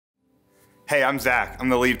Hey, I'm Zach. I'm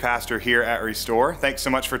the lead pastor here at Restore. Thanks so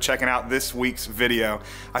much for checking out this week's video.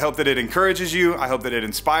 I hope that it encourages you, I hope that it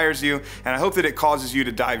inspires you, and I hope that it causes you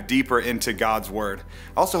to dive deeper into God's Word.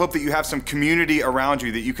 I also hope that you have some community around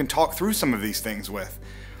you that you can talk through some of these things with.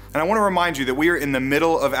 And I want to remind you that we are in the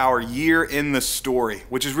middle of our year in the story,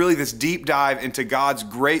 which is really this deep dive into God's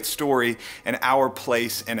great story and our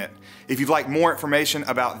place in it. If you'd like more information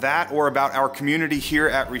about that or about our community here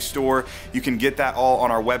at Restore, you can get that all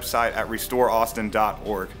on our website at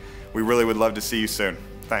restoreaustin.org. We really would love to see you soon.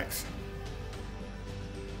 Thanks.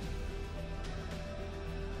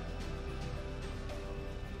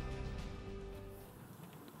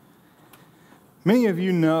 Many of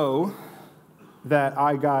you know that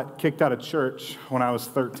I got kicked out of church when I was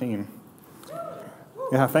 13.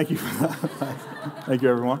 Yeah, thank you for that. Thank you,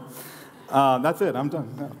 everyone. That's it. I'm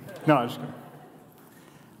done. No, I'm just kidding.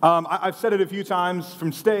 I've said it a few times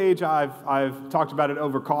from stage. I've talked about it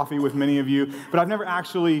over coffee with many of you, but I've never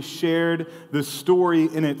actually shared the story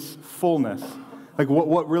in its fullness. Like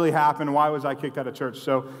what really happened, why was I kicked out of church?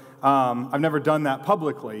 So I've never done that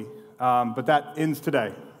publicly, but that ends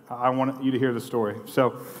today. I want you to hear the story.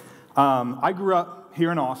 So I grew up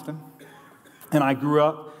here in Austin, and I grew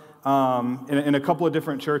up in a couple of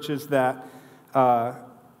different churches that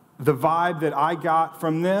the vibe that I got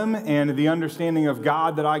from them and the understanding of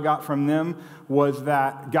God that I got from them was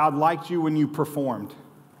that God liked you when you performed,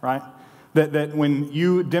 right? That when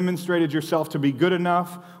you demonstrated yourself to be good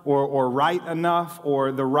enough or right enough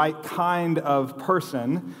or the right kind of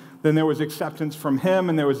person, then there was acceptance from Him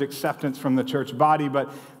and there was acceptance from the church body.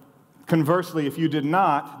 But conversely, if you did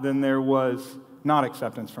not, then there was not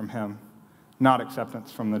acceptance from Him, not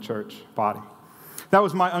acceptance from the church body. That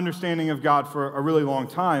was my understanding of God for a really long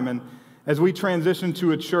time. And as we transitioned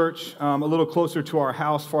to a church a little closer to our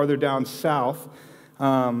house, farther down south,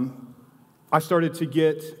 I started to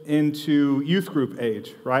get into youth group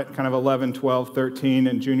age, right? Kind of 11, 12, 13,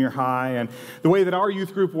 and junior high. And the way that our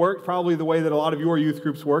youth group worked, probably the way that a lot of your youth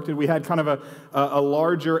groups worked, is we had kind of a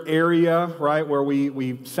larger area, right, where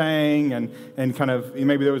we sang and kind of,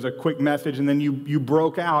 maybe there was a quick message, and then you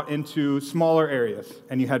broke out into smaller areas,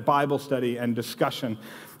 and you had Bible study and discussion.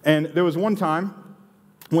 And there was one time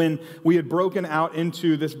when we had broken out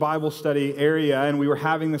into this Bible study area and we were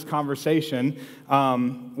having this conversation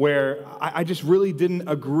where I just really didn't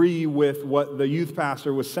agree with what the youth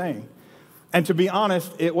pastor was saying. And to be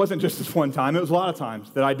honest, it wasn't just this one time. It was a lot of times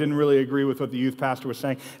that I didn't really agree with what the youth pastor was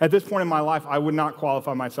saying. At this point in my life, I would not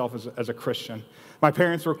qualify myself as a Christian. My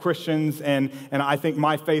parents were Christians, and I think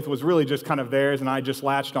my faith was really just kind of theirs, and I just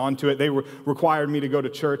latched onto it. They required me to go to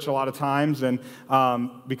church a lot of times, and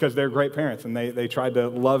because they're great parents, and they tried to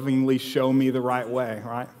lovingly show me the right way,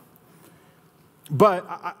 right? But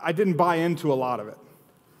I didn't buy into a lot of it.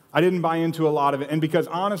 And because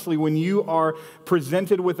honestly, when you are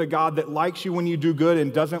presented with a God that likes you when you do good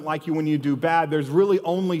and doesn't like you when you do bad, there's really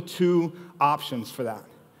only two options for that.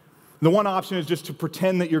 The one option is just to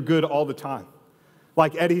pretend that you're good all the time.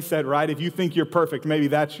 Like Eddie said, right? If you think you're perfect, maybe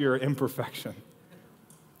that's your imperfection.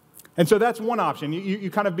 And so that's one option. You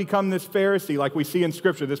kind of become this Pharisee like we see in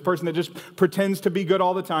Scripture, this person that just pretends to be good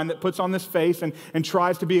all the time, that puts on this face and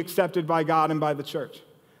tries to be accepted by God and by the church.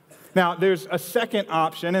 Now, there's a second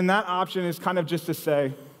option, and that option is kind of just to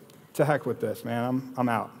say, to heck with this, man, I'm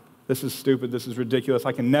out. This is stupid, this is ridiculous,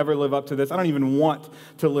 I can never live up to this, I don't even want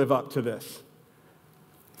to live up to this.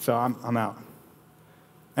 So I'm out.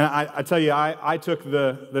 And I tell you, I took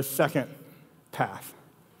the second path.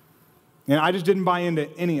 And I just didn't buy into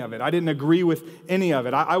any of it. I didn't agree with any of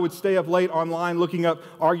it. I would stay up late online looking up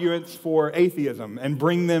arguments for atheism and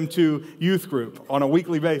bring them to youth group on a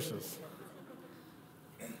weekly basis.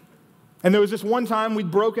 And there was this one time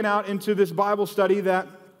we'd broken out into this Bible study that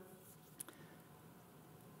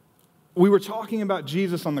we were talking about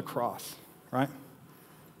Jesus on the cross, right?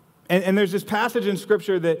 And there's this passage in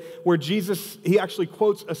Scripture where Jesus, he actually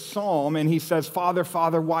quotes a psalm, and he says, "Father,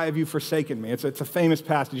 Father, why have you forsaken me?" It's a famous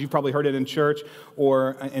passage. You've probably heard it in church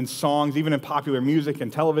or in songs, even in popular music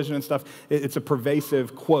and television and stuff. It's a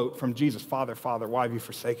pervasive quote from Jesus, "Father, Father, why have you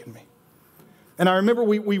forsaken me?" And I remember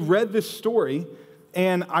we read this story,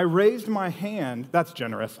 and I raised my hand. That's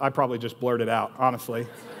generous. I probably just blurted out, honestly.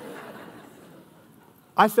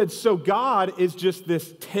 I said, "So God is just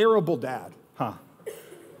this terrible dad, huh?"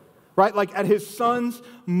 Right? Like at his son's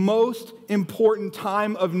most important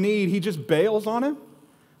time of need, he just bails on him?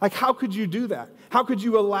 Like, how could you do that? How could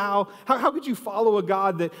you how could you follow a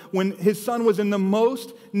God that when his son was in the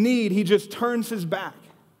most need, he just turns his back?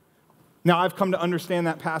 Now, I've come to understand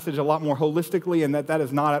that passage a lot more holistically, and that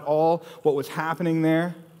is not at all what was happening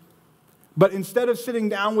there. But instead of sitting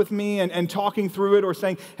down with me and talking through it or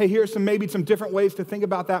saying, hey, here's maybe some different ways to think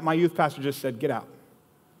about that, my youth pastor just said, get out.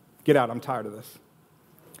 Get out, I'm tired of this.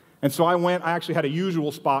 And so I actually had a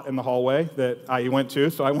usual spot in the hallway that I went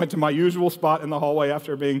to. So I went to my usual spot in the hallway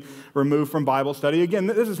after being removed from Bible study. Again,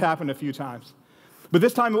 this has happened a few times. But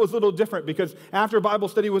this time it was a little different because after Bible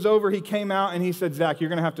study was over, he came out and he said, Zach, you're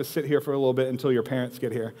going to have to sit here for a little bit until your parents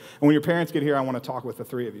get here. And when your parents get here, I want to talk with the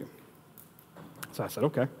three of you. So I said,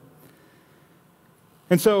 okay.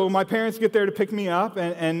 And so my parents get there to pick me up,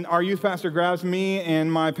 and our youth pastor grabs me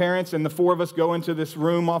and my parents, and the four of us go into this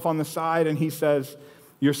room off on the side, and he says,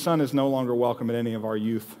 your son is no longer welcome at any of our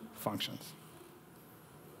youth functions.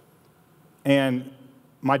 And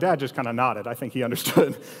my dad just kind of nodded. I think he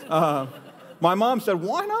understood. My mom said,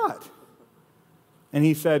 why not? And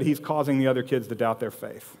he said, he's causing the other kids to doubt their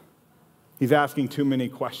faith. He's asking too many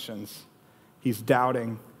questions. He's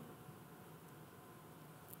doubting.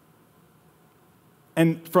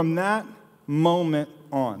 And from that moment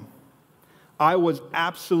on, I was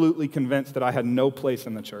absolutely convinced that I had no place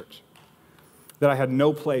in the church, that I had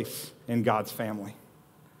no place in God's family,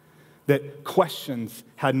 that questions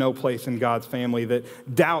had no place in God's family,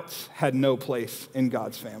 that doubts had no place in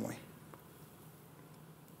God's family,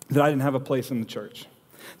 that I didn't have a place in the church,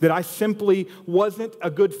 that I simply wasn't a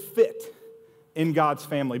good fit in God's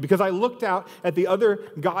family, because I looked out at the other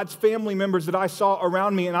God's family members that I saw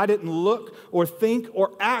around me, and I didn't look or think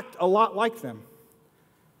or act a lot like them.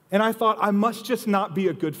 And I thought, I must just not be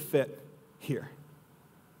a good fit here.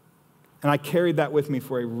 And I carried that with me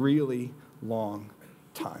for a really long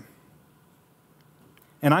time.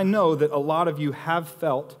 And I know that a lot of you have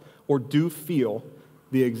felt or do feel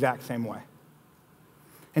the exact same way.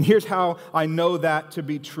 And here's how I know that to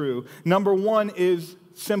be true. Number one is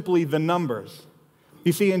simply the numbers.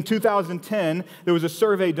 You see, in 2010, there was a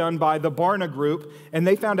survey done by the Barna Group, and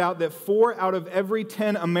they found out that 4 out of every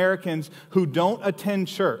 10 Americans who don't attend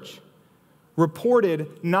church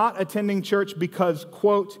reported not attending church because,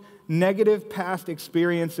 quote, negative past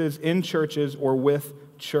experiences in churches or with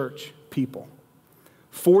church people.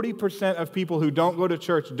 40% of people who don't go to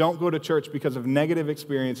church because of negative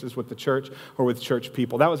experiences with the church or with church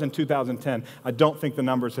people. That was in 2010. I don't think the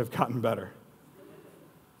numbers have gotten better.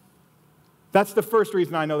 That's the first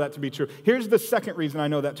reason I know that to be true. Here's the second reason I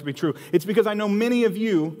know that to be true. It's because I know many of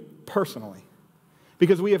you personally,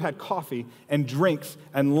 because we have had coffee and drinks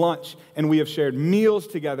and lunch, and we have shared meals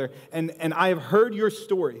together, and I have heard your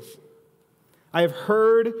stories. I have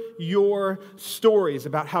heard your stories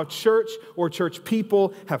about how church or church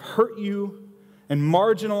people have hurt you and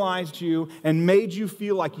marginalized you and made you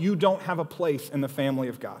feel like you don't have a place in the family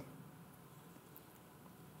of God.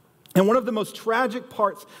 And one of the most tragic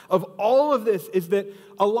parts of all of this is that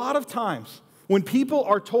a lot of times when people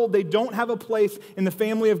are told they don't have a place in the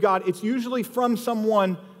family of God, it's usually from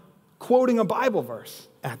someone quoting a Bible verse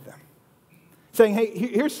at them, saying, hey,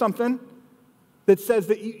 here's something that says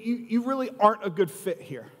that you really aren't a good fit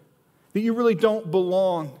here, that you really don't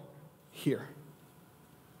belong here.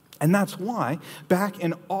 And that's why back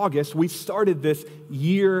in August, we started this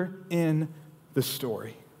year in the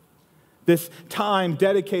story. This time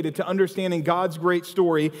dedicated to understanding God's great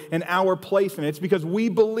story and our place in it. It's because we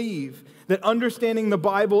believe that understanding the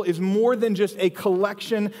Bible is more than just a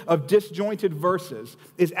collection of disjointed verses,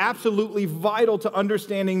 is absolutely vital to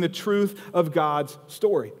understanding the truth of God's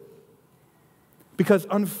story. Because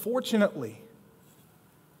unfortunately,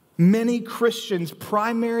 many Christians'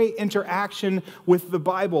 primary interaction with the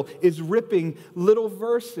Bible is ripping little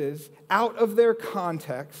verses out of their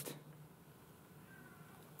context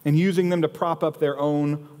and using them to prop up their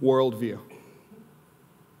own worldview.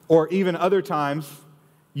 Or even other times,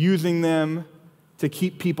 using them to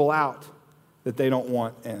keep people out that they don't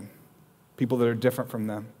want in. People that are different from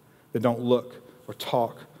them, that don't look or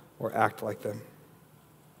talk or act like them.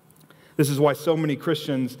 This is why so many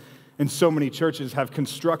Christians and so many churches have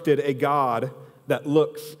constructed a God that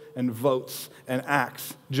looks and votes and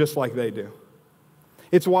acts just like they do.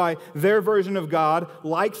 It's why their version of God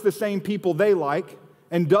likes the same people they like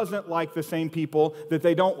and doesn't like the same people that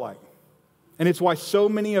they don't like. And it's why so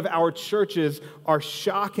many of our churches are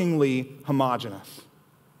shockingly homogenous.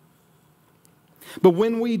 But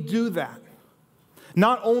when we do that,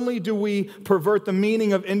 not only do we pervert the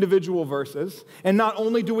meaning of individual verses, and not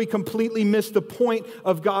only do we completely miss the point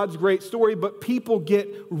of God's great story, but people get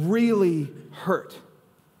really hurt.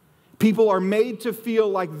 People are made to feel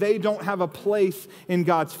like they don't have a place in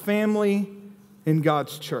God's family, in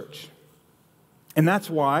God's church. And that's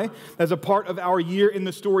why, as a part of our year in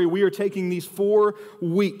the story, we are taking these 4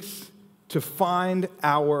 weeks to find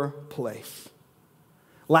our place.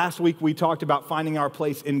 Last week, we talked about finding our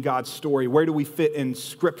place in God's story. Where do we fit in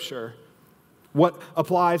Scripture? What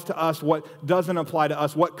applies to us? What doesn't apply to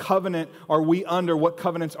us? What covenant are we under? What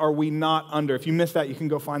covenants are we not under? If you missed that, you can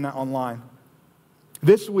go find that online.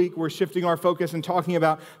 This week, we're shifting our focus and talking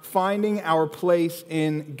about finding our place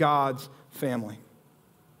in God's family.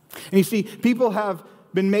 And you see, people have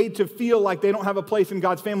been made to feel like they don't have a place in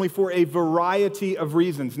God's family for a variety of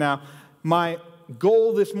reasons. Now, my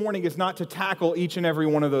goal this morning is not to tackle each and every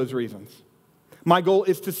one of those reasons. My goal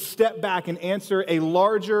is to step back and answer a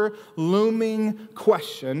larger, looming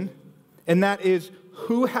question, and that is,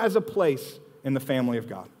 who has a place in the family of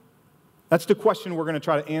God? That's the question we're going to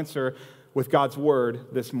try to answer with God's word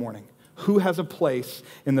this morning. Who has a place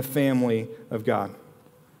in the family of God?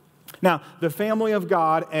 Now, the family of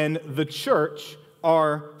God and the church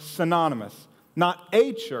are synonymous. Not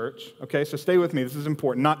a church, okay, so stay with me, this is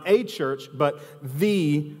important. Not a church, but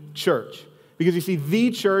the church. Because you see, the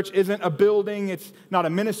church isn't a building, it's not a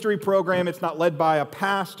ministry program, it's not led by a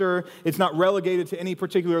pastor, it's not relegated to any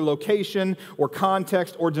particular location or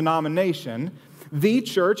context or denomination. The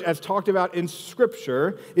church, as talked about in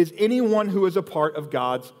Scripture, is anyone who is a part of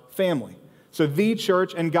God's family. So the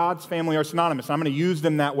church and God's family are synonymous. I'm going to use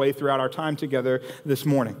them that way throughout our time together this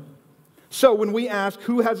morning. So when we ask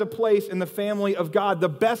who has a place in the family of God, the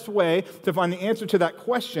best way to find the answer to that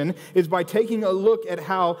question is by taking a look at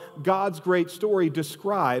how God's great story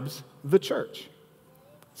describes the church.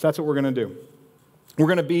 So that's what we're going to do. We're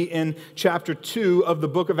going to be in chapter 2 of the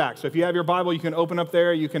book of Acts. So if you have your Bible, you can open up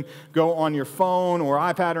there. You can go on your phone or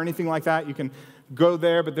iPad or anything like that. You can go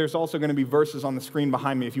there, but there's also going to be verses on the screen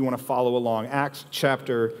behind me if you want to follow along. Acts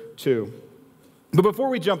chapter 2. But before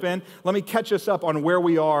we jump in, let me catch us up on where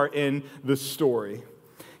we are in the story.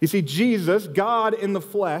 You see, Jesus, God in the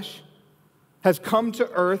flesh, has come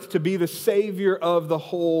to earth to be the Savior of the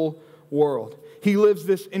whole world. He lives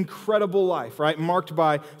this incredible life, right, marked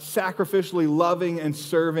by sacrificially loving and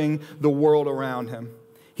serving the world around him.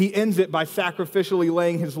 He ends it by sacrificially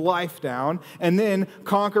laying his life down and then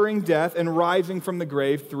conquering death and rising from the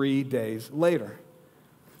grave 3 days later.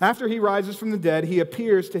 After he rises from the dead, he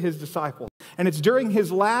appears to his disciples. And it's during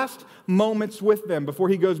his last moments with them, before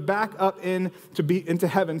he goes back up into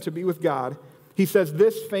heaven to be with God, he says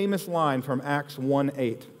this famous line from Acts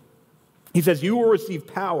 1:8. He says, "You will receive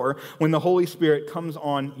power when the Holy Spirit comes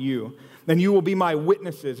on you. Then you will be my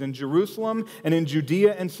witnesses in Jerusalem and in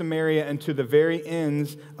Judea and Samaria and to the very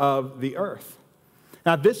ends of the earth."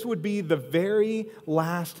 Now, this would be the very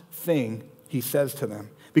last thing he says to them.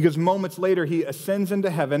 Because moments later, he ascends into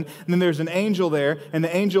heaven, and then there's an angel there, and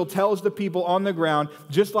the angel tells the people on the ground,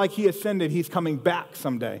 just like he ascended, he's coming back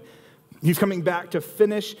someday. He's coming back to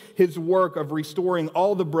finish his work of restoring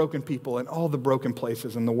all the broken people and all the broken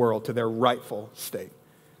places in the world to their rightful state.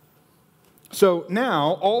 So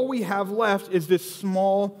now, all we have left is this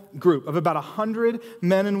small group of about 100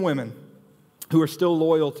 men and women who are still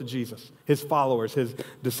loyal to Jesus, his followers, his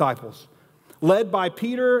disciples. Led by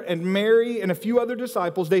Peter and Mary and a few other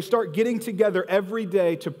disciples, they start getting together every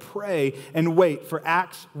day to pray and wait for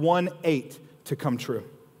Acts 1:8 to come true.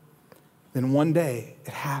 Then one day,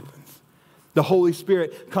 it happens. The Holy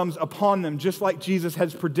Spirit comes upon them just like Jesus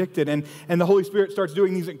has predicted, and the Holy Spirit starts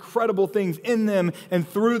doing these incredible things in them and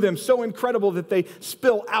through them, so incredible that they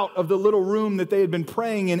spill out of the little room that they had been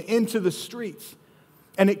praying in into the streets.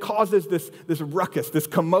 And it causes this ruckus, this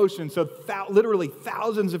commotion. So literally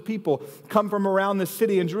thousands of people come from around the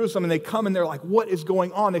city in Jerusalem, and they come and they're like, what is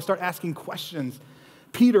going on? They start asking questions.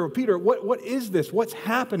 Peter, what is this? What's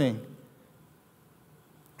happening?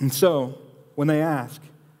 And so when they ask,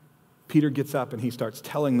 Peter gets up and he starts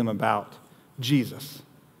telling them about Jesus.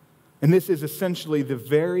 And this is essentially the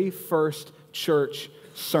very first church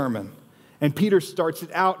sermon. And Peter starts it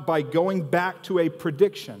out by going back to a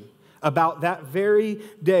prediction about that very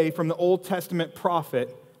day from the Old Testament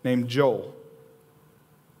prophet named Joel.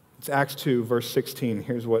 It's Acts 2, verse 16.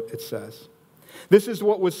 Here's what it says. "This is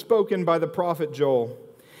what was spoken by the prophet Joel.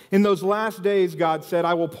 In those last days, God said,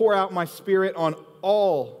 I will pour out my spirit on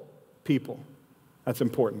all people." That's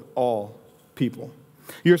important, all people.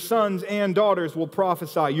 "Your sons and daughters will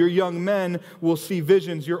prophesy. Your young men will see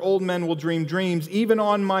visions. Your old men will dream dreams. Even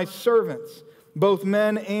on my servants, both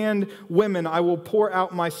men and women, I will pour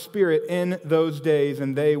out my spirit in those days,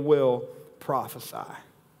 and they will prophesy."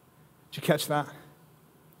 Did you catch that?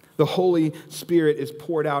 The Holy Spirit is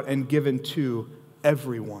poured out and given to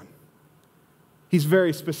everyone. He's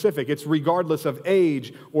very specific. It's regardless of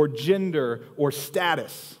age or gender or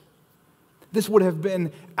status. This would have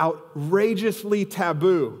been outrageously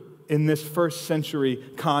taboo in this first century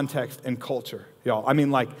context and culture, y'all. I mean,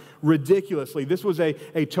 like, ridiculously. This was a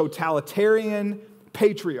totalitarian,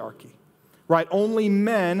 patriarchy, right? Only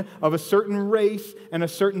men of a certain race and a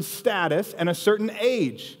certain status and a certain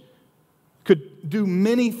age could do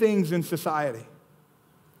many things in society.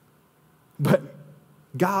 But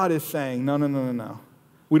God is saying, no.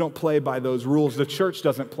 We don't play by those rules. The church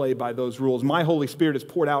doesn't play by those rules. My Holy Spirit is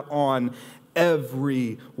poured out on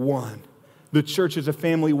everyone. The church is a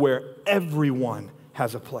family where everyone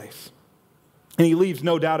has a place. And he leaves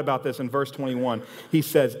no doubt about this in verse 21. He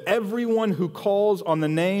says, everyone who calls on the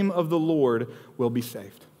name of the Lord will be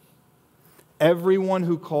saved. Everyone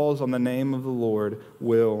who calls on the name of the Lord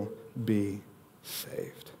will be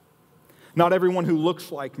saved. Not everyone who looks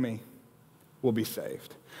like me will be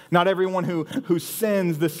saved. Not everyone who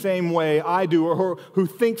sins the same way I do or who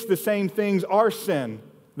thinks the same things are sin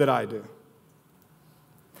that I do.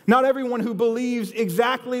 Not everyone who believes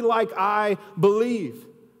exactly like I believe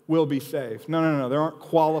will be saved. No. There aren't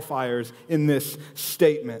qualifiers in this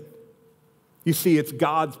statement. You see, it's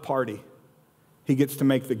God's party. He gets to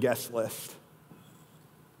make the guest list.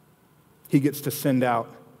 He gets to send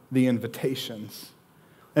out the invitations.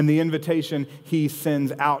 And the invitation he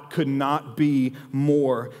sends out could not be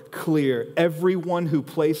more clear. Everyone who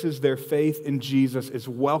places their faith in Jesus is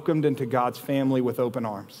welcomed into God's family with open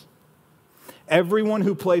arms. Everyone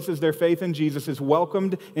who places their faith in Jesus is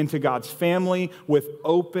welcomed into God's family with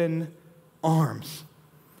open arms.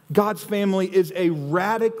 God's family is a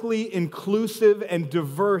radically inclusive and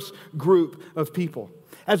diverse group of people.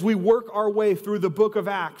 As we work our way through the book of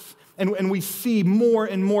Acts, and we see more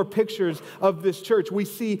and more pictures of this church, we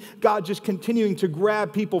see God just continuing to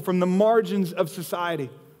grab people from the margins of society.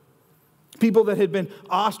 People that had been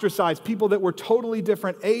ostracized, people that were totally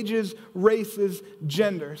different ages, races,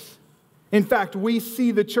 genders. In fact, we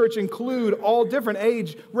see the church include all different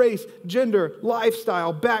age, race, gender,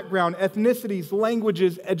 lifestyle, background, ethnicities,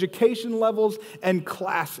 languages, education levels, and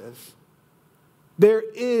classes. There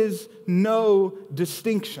is no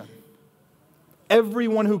distinction.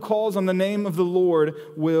 Everyone who calls on the name of the Lord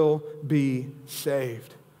will be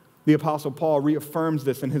saved. The Apostle Paul reaffirms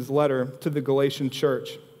this in his letter to the Galatian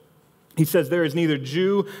church. He says, there is neither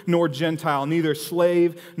Jew nor Gentile, neither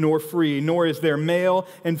slave nor free, nor is there male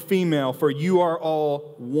and female, for you are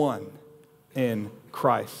all one in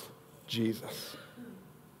Christ Jesus.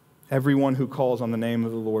 Everyone who calls on the name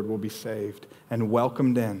of the Lord will be saved and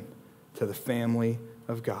welcomed in to the family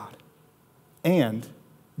of God and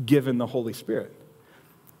given the Holy Spirit.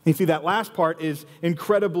 You see, that last part is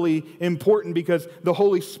incredibly important because the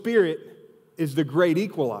Holy Spirit is the great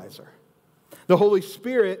equalizer. The Holy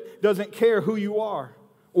Spirit doesn't care who you are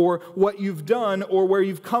or what you've done or where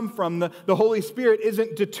you've come from. The Holy Spirit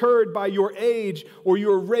isn't deterred by your age or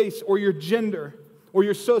your race or your gender or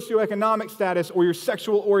your socioeconomic status or your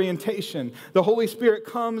sexual orientation. The Holy Spirit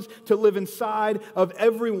comes to live inside of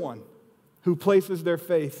everyone who places their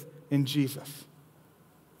faith in Jesus.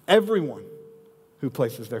 Everyone who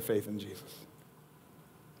places their faith in Jesus.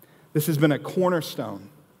 This has been a cornerstone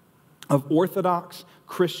of Orthodox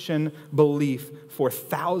Christian belief for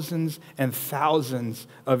thousands and thousands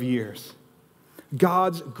of years.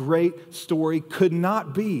 God's great story could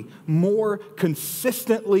not be more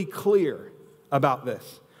consistently clear about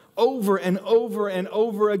this. Over and over and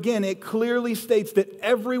over again, it clearly states that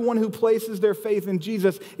everyone who places their faith in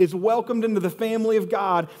Jesus is welcomed into the family of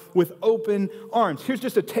God with open arms. Here's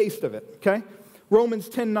just a taste of it, okay? Romans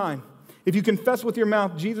 10:9. If you confess with your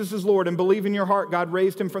mouth Jesus is Lord and believe in your heart God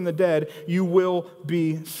raised him from the dead, you will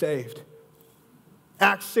be saved.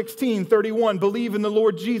 Acts 16:31, believe in the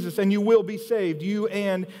Lord Jesus and you will be saved, you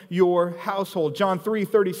and your household. John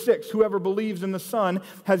 3:36, whoever believes in the Son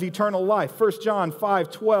has eternal life. 1 John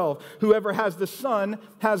 5:12, whoever has the Son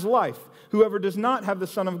has life. Whoever does not have the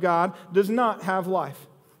Son of God does not have life.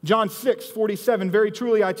 John 6:47, very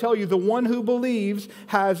truly I tell you, the one who believes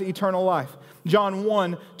has eternal life. John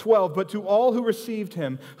 1:12, but to all who received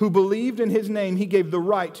him, who believed in his name, he gave the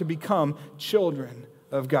right to become children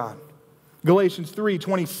of God. Galatians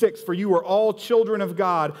 3:26, for you are all children of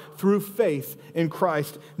God through faith in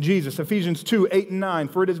Christ Jesus. Ephesians 2:8 and 9,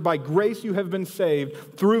 for it is by grace you have been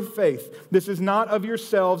saved through faith. This is not of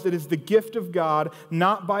yourselves, it is the gift of God,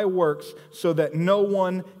 not by works, so that no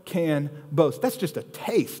one can boast. That's just a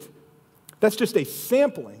taste. That's just a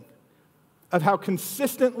sampling of how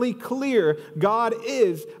consistently clear God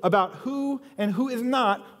is about who and who is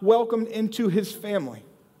not welcomed into his family.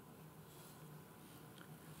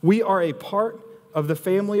 We are a part of the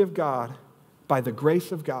family of God by the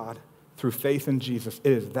grace of God through faith in Jesus.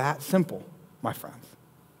 It is that simple, my friends.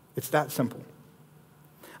 It's that simple.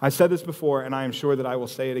 I said this before, and I am sure that I will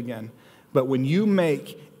say it again, But when you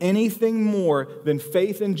make anything more than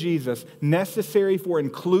faith in Jesus necessary for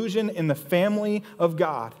inclusion in the family of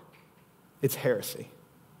God, it's heresy.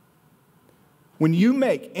 When you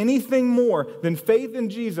make anything more than faith in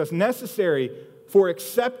Jesus necessary for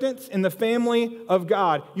acceptance in the family of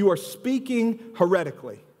God, you are speaking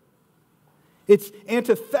heretically. It's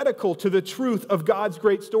antithetical to the truth of God's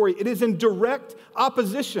great story. It is in direct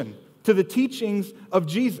opposition to the teachings of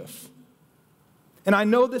Jesus. And I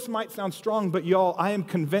know this might sound strong, but y'all, I am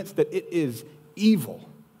convinced that it is evil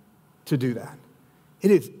to do that.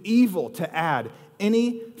 It is evil to add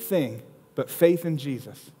anything but faith in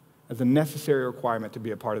Jesus as a necessary requirement to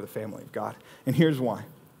be a part of the family of God. And here's why.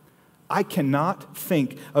 I cannot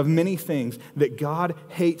think of many things that God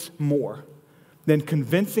hates more than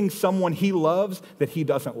convincing someone he loves that he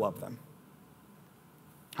doesn't love them.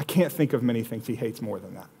 I can't think of many things he hates more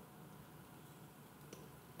than that.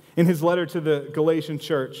 In his letter to the Galatian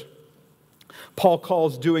church, Paul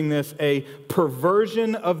calls doing this a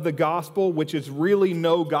perversion of the gospel, which is really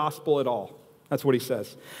no gospel at all. That's what he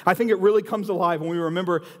says. I think it really comes alive when we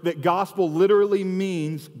remember that gospel literally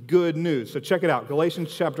means good news. So check it out,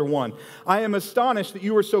 Galatians chapter 1. I am astonished that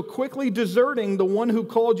you are so quickly deserting the one who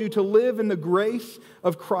called you to live in the grace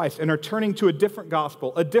of Christ and are turning to a different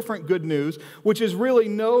gospel, a different good news, which is really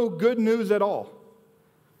no good news at all.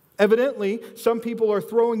 Evidently, some people are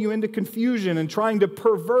throwing you into confusion and trying to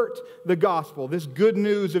pervert the gospel, this good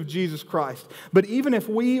news of Jesus Christ. But even if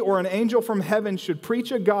we or an angel from heaven should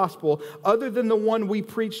preach a gospel other than the one we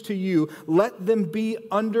preach to you, let them be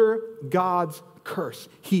under God's curse.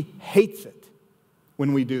 He hates it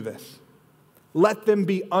when we do this. Let them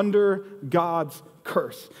be under God's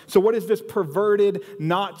curse. So what is this perverted,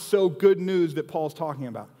 not so good news that Paul's talking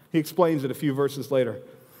about? He explains it a few verses later.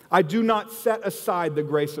 I do not set aside the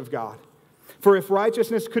grace of God. For if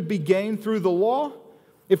righteousness could be gained through the law,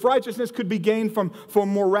 if righteousness could be gained from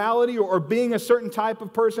morality or being a certain type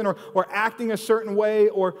of person or acting a certain way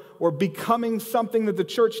or becoming something that the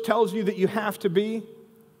church tells you that you have to be,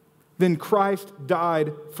 then Christ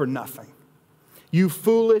died for nothing. You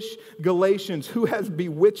foolish Galatians, who has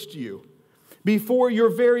bewitched you? Before your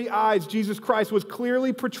very eyes, Jesus Christ was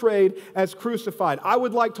clearly portrayed as crucified. I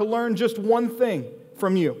would like to learn just one thing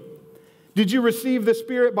from you. Did you receive the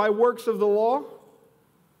Spirit by works of the law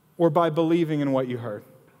or by believing in what you heard?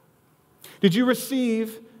 Did you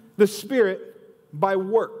receive the Spirit by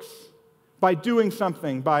works, by doing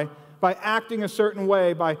something, by acting a certain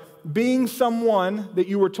way, by being someone that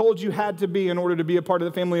you were told you had to be in order to be a part of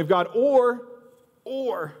the family of God,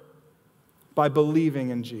 or by believing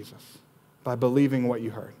in Jesus, by believing what you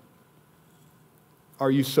heard? Are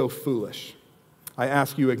you so foolish? I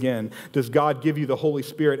ask you again, does God give you the Holy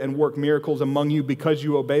Spirit and work miracles among you because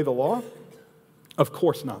you obey the law? Of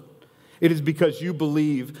course not. It is because you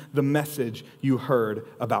believe the message you heard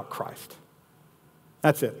about Christ.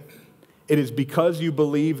 That's it. It is because you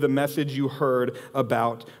believe the message you heard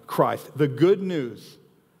about Christ. The good news,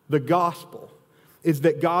 the gospel, is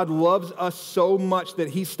that God loves us so much that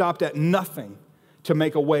he stopped at nothing to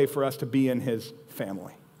make a way for us to be in his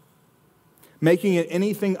family. Making it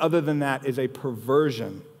anything other than that is a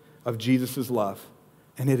perversion of Jesus' love,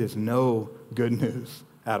 and it is no good news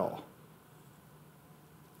at all.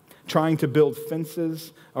 Trying to build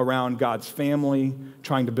fences around God's family,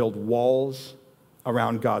 trying to build walls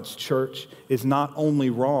around God's church is not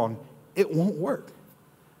only wrong, it won't work.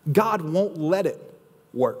 God won't let it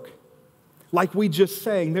work. Like we just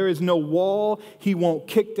sang, there is no wall he won't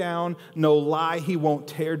kick down, no lie he won't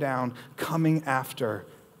tear down coming after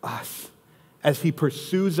us. As he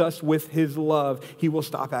pursues us with his love, he will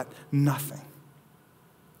stop at nothing.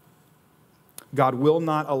 God will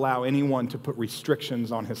not allow anyone to put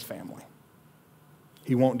restrictions on his family.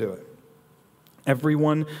 He won't do it.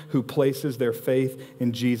 Everyone who places their faith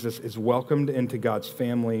in Jesus is welcomed into God's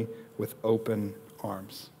family with open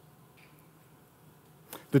arms.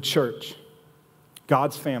 The church,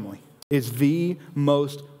 God's family, is the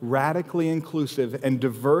most radically inclusive and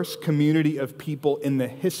diverse community of people in the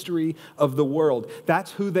history of the world.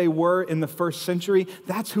 That's who they were in the first century.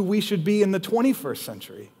 That's who we should be in the 21st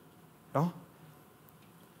century. No?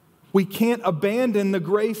 We can't abandon the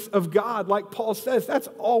grace of God, like Paul says. That's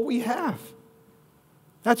all we have.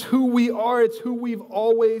 That's who we are. It's who we've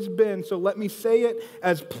always been. So let me say it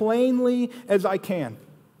as plainly as I can.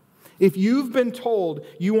 If you've been told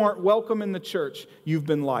you aren't welcome in the church, you've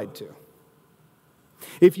been lied to.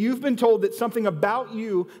 If you've been told that something about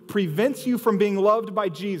you prevents you from being loved by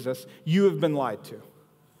Jesus, you have been lied to.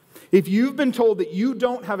 If you've been told that you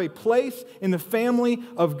don't have a place in the family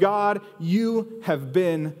of God, you have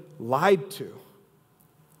been lied to.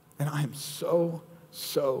 And I am so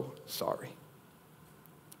so sorry.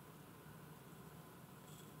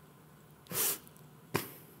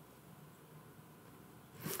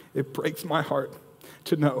 It breaks my heart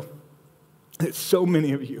to know that so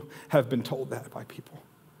many of you have been told that by people.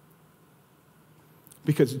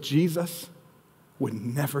 Because Jesus would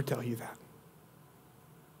never tell you that.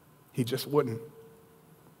 He just wouldn't.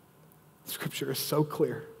 Scripture is so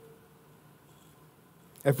clear.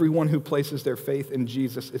 Everyone who places their faith in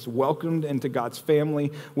Jesus is welcomed into God's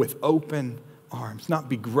family with open arms, not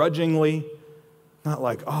begrudgingly, not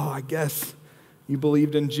like, oh, I guess you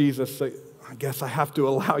believed in Jesus, so I guess I have to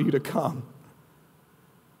allow you to come.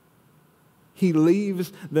 He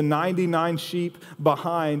leaves the 99 sheep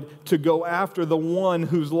behind to go after the one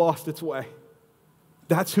who's lost its way.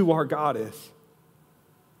 That's who our God is.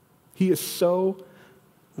 He is so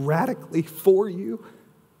radically for you.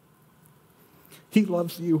 He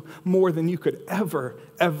loves you more than you could ever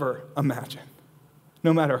imagine,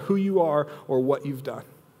 no matter who you are or what you've done.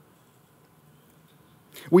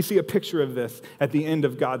 We see a picture of this at the end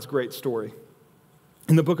of God's great story.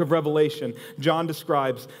 In the book of Revelation, John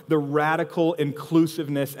describes the radical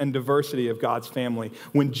inclusiveness and diversity of God's family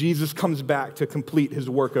when Jesus comes back to complete his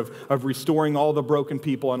work of restoring all the broken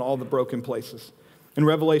people and all the broken places. In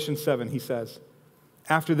Revelation 7, he says,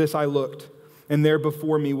 "After this I looked, and there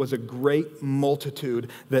before me was a great multitude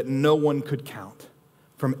that no one could count,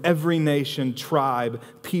 from every nation, tribe,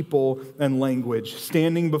 people, and language,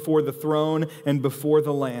 standing before the throne and before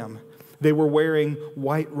the Lamb. They were wearing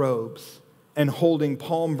white robes and holding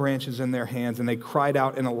palm branches in their hands, and they cried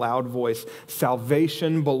out in a loud voice,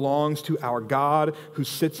 'Salvation belongs to our God who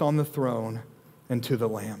sits on the throne and to the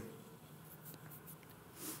Lamb.'"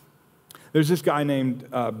 There's this guy named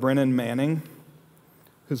Brennan Manning,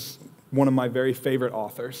 who's one of my very favorite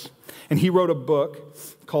authors. And he wrote a book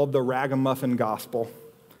called The Ragamuffin Gospel.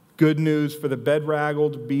 Good news for the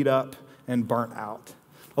bedraggled, beat up, and burnt out.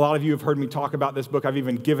 A lot of you have heard me talk about this book. I've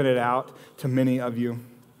even given it out to many of you.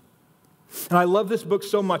 And I love this book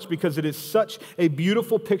so much because it is such a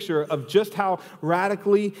beautiful picture of just how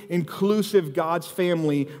radically inclusive God's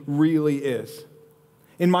family really is.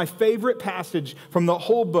 In my favorite passage from the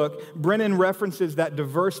whole book, Brennan references that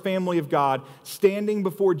diverse family of God standing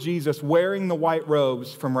before Jesus wearing the white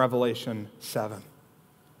robes from Revelation 7.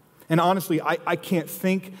 And honestly, I can't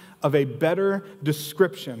think of a better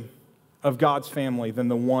description of God's family than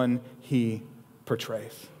the one he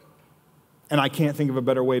portrays. And I can't think of a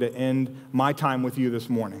better way to end my time with you this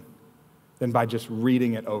morning than by just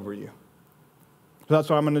reading it over you. So that's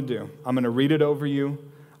what I'm going to do. I'm going to read it over you.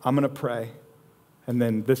 I'm going to pray. And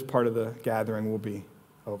then this part of the gathering will be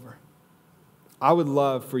over. I would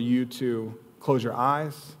love for you to close your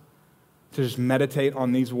eyes, to just meditate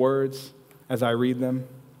on these words as I read them.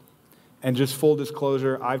 And just full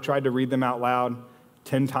disclosure, I've tried to read them out loud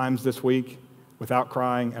 10 times this week without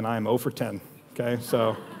crying, and I am 0 for 10, okay?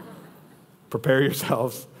 So prepare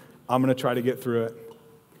yourselves. I'm going to try to get through it.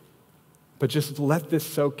 But just let this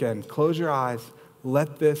soak in. Close your eyes.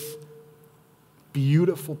 Let this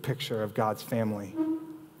beautiful picture of God's family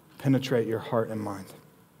penetrate your heart and mind.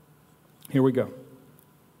 Here we go.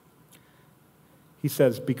 He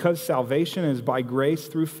says, "Because salvation is by grace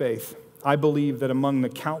through faith, I believe that among the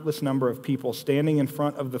countless number of people standing in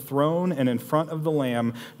front of the throne and in front of the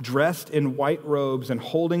Lamb, dressed in white robes and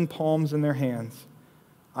holding palms in their hands,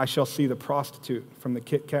 I shall see the prostitute from the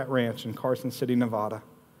Kit Kat Ranch in Carson City, Nevada,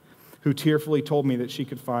 who tearfully told me that she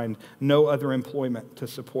could find no other employment to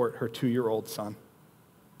support her 2-year-old son.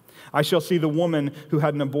 I shall see the woman who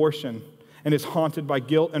had an abortion and is haunted by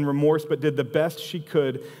guilt and remorse, but did the best she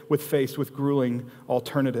could faced with grueling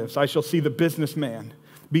alternatives. I shall see the businessman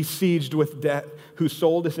besieged with debt who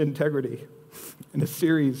sold his integrity in a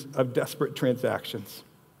series of desperate transactions.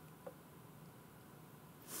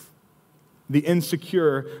 The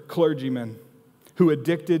insecure clergyman who,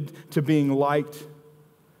 addicted to being liked,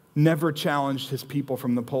 never challenged his people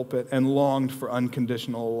from the pulpit and longed for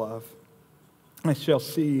unconditional love. I shall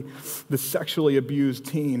see the sexually abused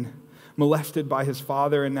teen molested by his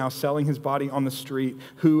father and now selling his body on the street,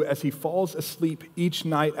 who, as he falls asleep each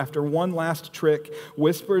night after one last trick,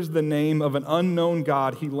 whispers the name of an unknown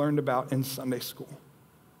God he learned about in Sunday school.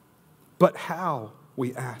 But how,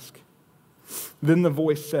 we ask? Then the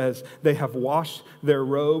voice says, they have washed their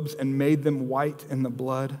robes and made them white in the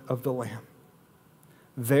blood of the Lamb.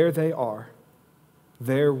 There they are.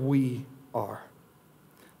 There we are.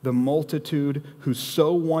 The multitude who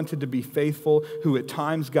so wanted to be faithful, who at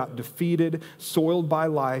times got defeated, soiled by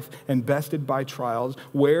life, and bested by trials,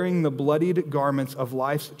 wearing the bloodied garments of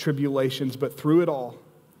life's tribulations, but through it all,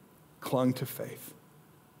 clung to faith.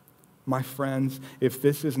 My friends, if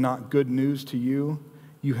this is not good news to you,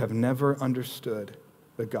 you have never understood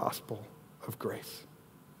the gospel of grace.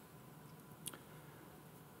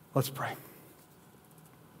 Let's pray.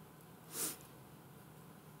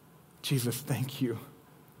 Jesus, thank you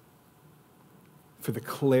for the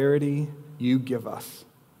clarity you give us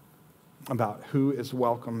about who is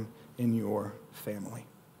welcome in your family.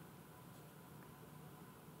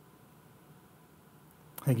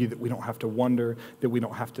 Thank you that we don't have to wonder, that we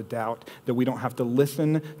don't have to doubt, that we don't have to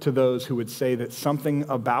listen to those who would say that something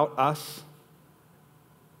about us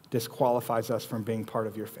disqualifies us from being part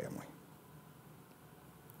of your family.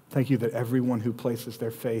 Thank you that everyone who places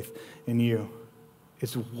their faith in you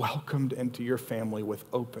is welcomed into your family with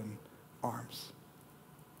open arms.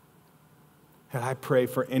 And I pray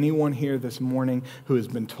for anyone here this morning who has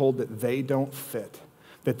been told that they don't fit,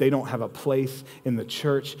 that they don't have a place in the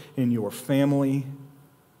church, in your family,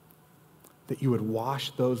 that you would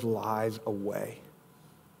wash those lies away.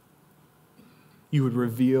 You would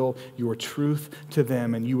reveal your truth to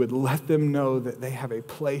them, and you would let them know that they have a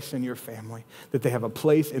place in your family, that they have a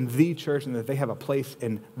place in the church, and that they have a place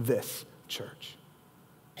in this church.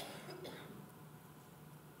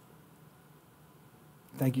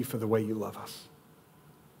 Thank you for the way you love us.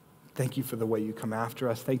 Thank you for the way you come after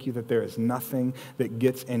us. Thank you that there is nothing that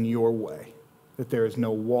gets in your way, that there is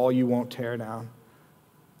no wall you won't tear down,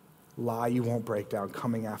 lie you won't break down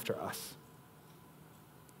coming after us.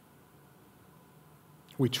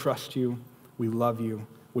 We trust you. We love you.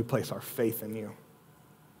 We place our faith in you.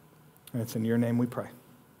 And it's in your name we pray.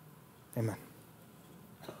 Amen.